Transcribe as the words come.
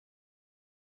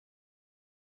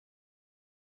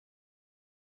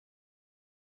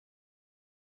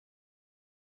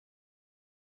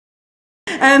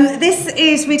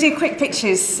We do quick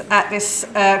pictures at this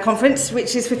conference,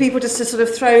 which is for people just to sort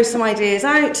of throw some ideas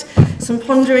out, some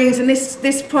ponderings, and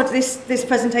this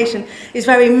presentation is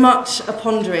very much a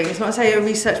pondering. It's not, say, a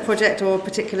research project or a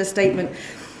particular statement,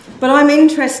 but I'm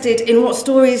interested in what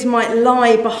stories might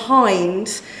lie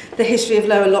behind the history of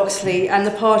Lower Loxley and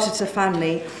the Parter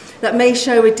family that may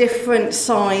show a different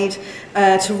side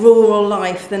to rural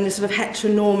life than the sort of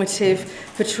heteronormative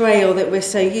portrayal that we're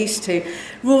so used to.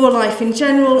 Rural life in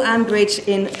general, Ambridge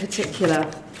in particular.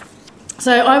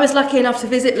 So I was lucky enough to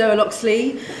visit Lower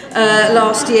Loxley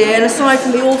last year, and aside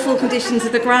from the awful conditions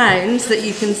of the grounds that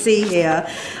you can see here,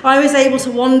 I was able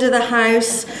to wander the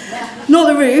house, not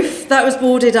the roof, that was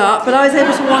boarded up, but I was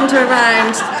able to wander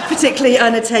around, particularly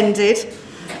unattended.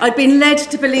 I'd been led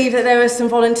to believe that there were some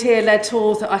volunteer-led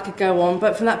tours that I could go on,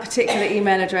 but from that particular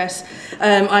email address,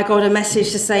 I got a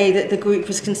message to say that the group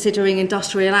was considering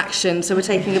industrial action, so we're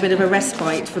taking a bit of a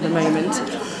respite for the moment.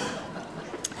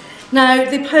 Now,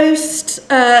 the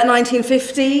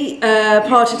post-1950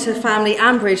 Parter family,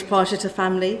 Ambridge Parter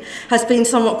family, has been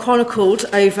somewhat chronicled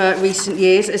over recent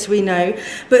years, as we know.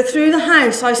 But through the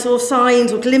house, I saw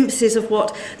signs or glimpses of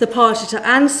what the Parter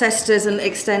ancestors and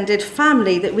extended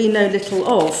family that we know little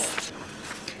of.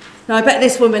 Now, I bet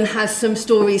this woman has some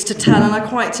stories to tell, and I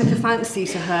quite took a fancy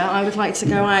to her. I would like to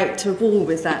go out to a ball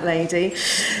with that lady.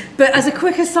 But as a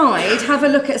quick aside, have a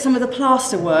look at some of the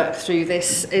plaster work through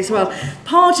this as well.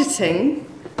 Pargeting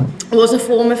was a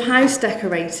form of house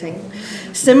decorating,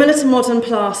 similar to modern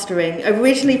plastering,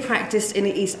 originally practiced in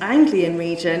the East Anglian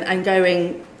region and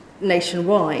going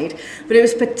nationwide, but it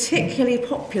was particularly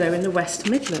popular in the West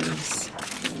Midlands.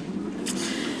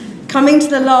 Coming to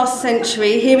the last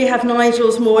century, here we have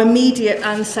Nigel's more immediate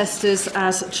ancestors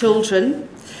as children.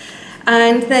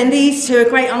 And then these two, a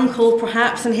great uncle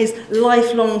perhaps, and his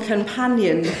lifelong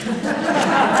companion.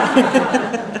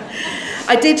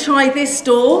 I did try this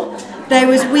door. There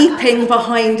was weeping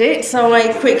behind it, so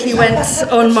I quickly went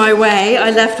on my way.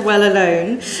 I left well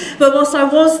alone. But whilst I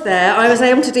was there, I was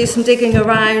able to do some digging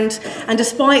around, and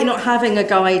despite not having a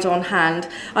guide on hand,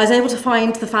 I was able to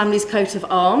find the family's coat of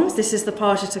arms. This is the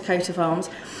Parter coat of arms.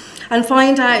 And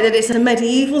find out that it's a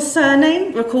medieval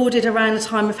surname recorded around the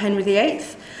time of Henry VIII.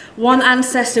 One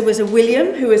ancestor was a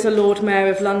William, who was a Lord Mayor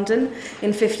of London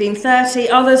in 1530.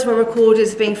 Others were recorded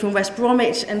as being from West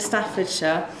Bromwich and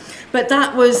Staffordshire. But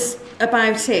that was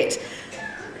about it.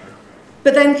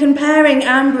 But then comparing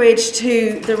Ambridge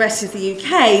to the rest of the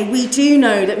UK, we do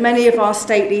know that many of our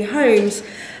stately homes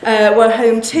were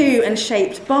home to and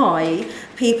shaped by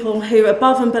people who,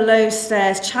 above and below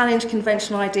stairs, challenged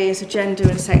conventional ideas of gender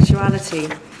and sexuality.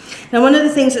 Now, one of the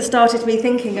things that started me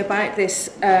thinking about this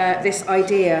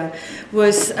idea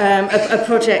was a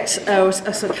project, a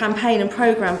sort of campaign and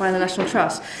programme by the National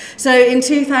Trust. So in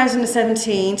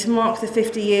 2017, to mark the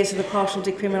 50 years of the partial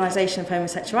decriminalisation of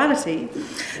homosexuality,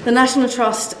 the National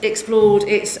Trust explored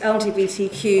its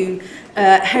LGBTQ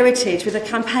heritage with a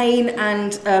campaign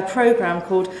and a programme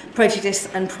called Prejudice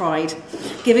and Pride,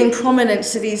 giving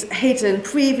prominence to these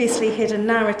previously hidden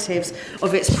narratives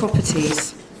of its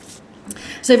properties.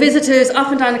 So visitors up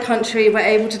and down the country were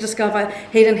able to discover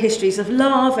hidden histories of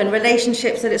love and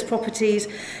relationships at its properties,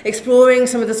 exploring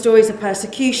some of the stories of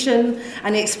persecution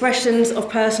and the expressions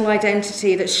of personal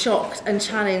identity that shocked and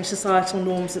challenged societal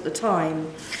norms at the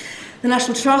time. The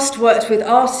National Trust worked with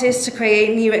artists to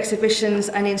create new exhibitions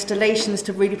and installations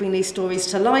to really bring these stories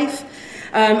to life,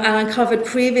 and uncovered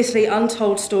previously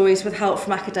untold stories with help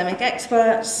from academic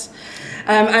experts,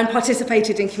 and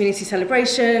participated in community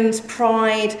celebrations,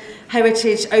 Pride,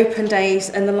 Heritage, Open Days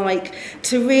and the like,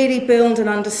 to really build an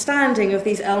understanding of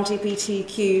these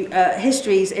LGBTQ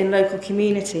histories in local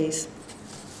communities.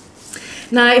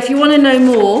 Now, if you want to know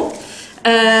more,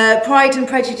 Pride and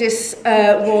Prejudice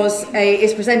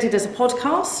is presented as a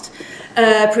podcast,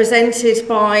 presented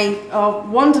by our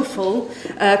wonderful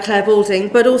Claire Balding,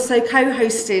 but also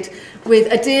co-hosted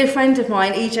with a dear friend of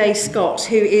mine, E.J. Scott,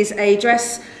 who is a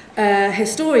dress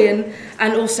historian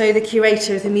and also the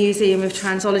curator of the Museum of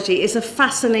Transology. It's a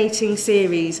fascinating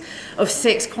series of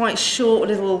 6 quite short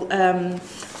little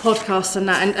podcasts on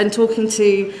that, and talking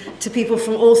to people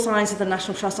from all sides of the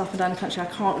National Trust up and down the country. I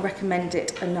can't recommend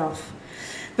it enough.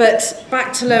 But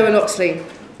back to Lower Loxley.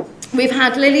 We've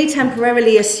had Lily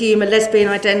temporarily assume a lesbian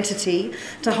identity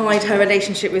to hide her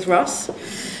relationship with Russ.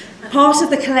 Part of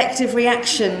the collective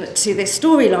reaction to this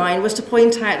storyline was to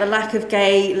point out the lack of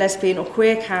gay, lesbian or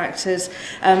queer characters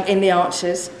in the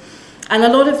Archers. And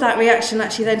a lot of that reaction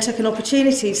actually then took an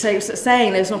opportunity,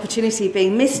 saying there's an opportunity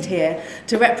being missed here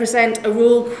to represent a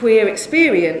rural queer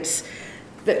experience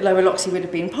that Lower Loxley would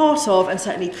have been part of and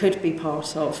certainly could be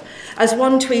part of. As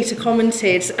one tweeter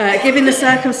commented, given the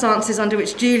circumstances under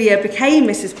which Julia became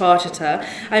Mrs. Pargeter,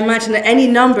 I imagine that any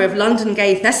number of London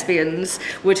gay thespians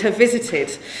would have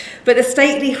visited. But the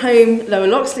stately home, Lower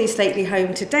Loxley's stately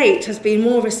home to date, has been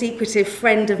more a secretive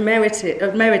friend of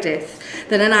Meredith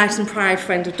than an out and proud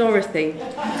friend of Dorothy.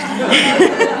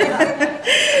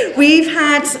 We've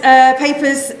had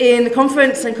papers in the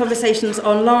conference and conversations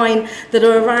online that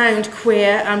are around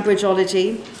queer and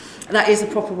bridgeology. That is a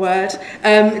proper word.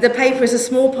 The paper is a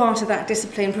small part of that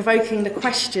discipline, provoking the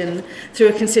question through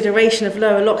a consideration of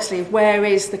Lower Loxley, where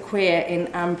is the queer in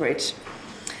Ambridge?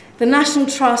 The National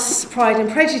Trust's Pride and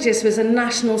Prejudice was a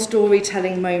national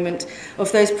storytelling moment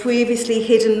of those previously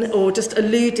hidden or just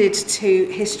alluded to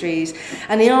histories,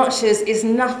 and the Archers is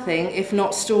nothing if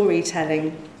not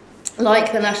storytelling.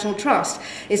 Like the National Trust,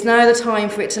 it's now the time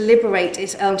for it to liberate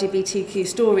its LGBTQ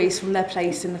stories from their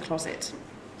place in the closet.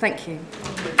 Thank you.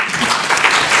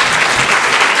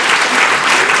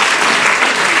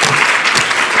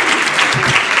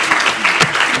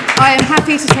 I am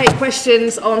happy to take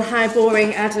questions on how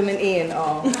boring Adam and Ian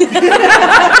are.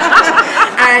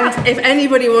 And if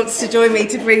anybody wants to join me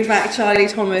to bring back Charlie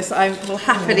Thomas, I will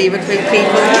happily recruit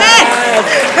people.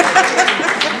 Yes!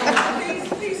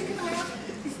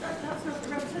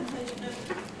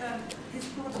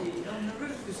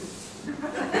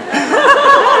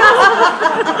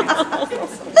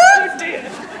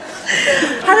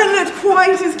 Hadn't looked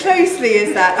quite as closely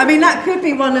as that. I mean, that could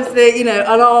be one of the,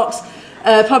 an art,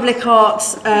 public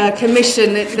arts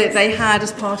commission that they had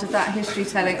as part of that history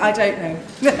telling. I don't know.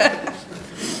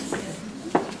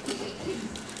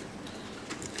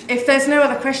 If there's no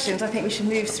other questions, I think we should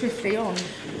move swiftly on.